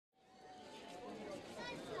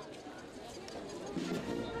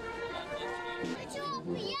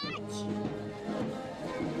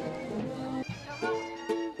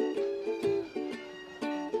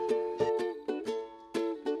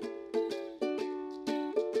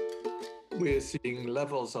we're seeing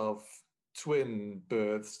levels of twin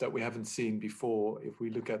births that we haven't seen before if we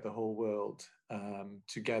look at the whole world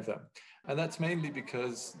together. And that's mainly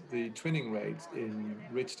because the twinning rate in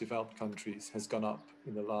rich developed countries has gone up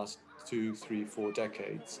in the last 2, 3, 4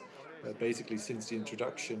 decades, basically since the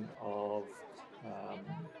introduction of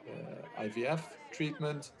IVF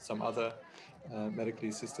treatment, some other medically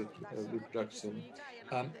assisted reproduction,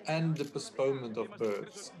 and the postponement of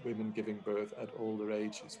births, women giving birth at older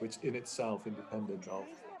ages, which in itself, independent of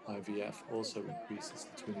IVF, also increases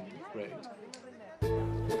the twinning rate.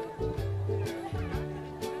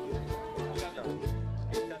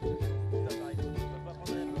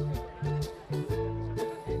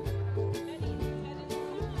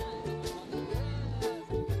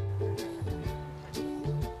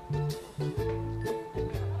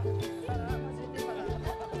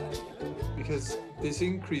 Because this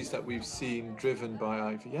increase that we've seen driven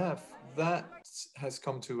by IVF, that has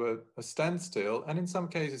come to a standstill, and in some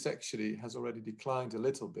cases actually has already declined a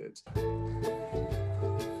little bit.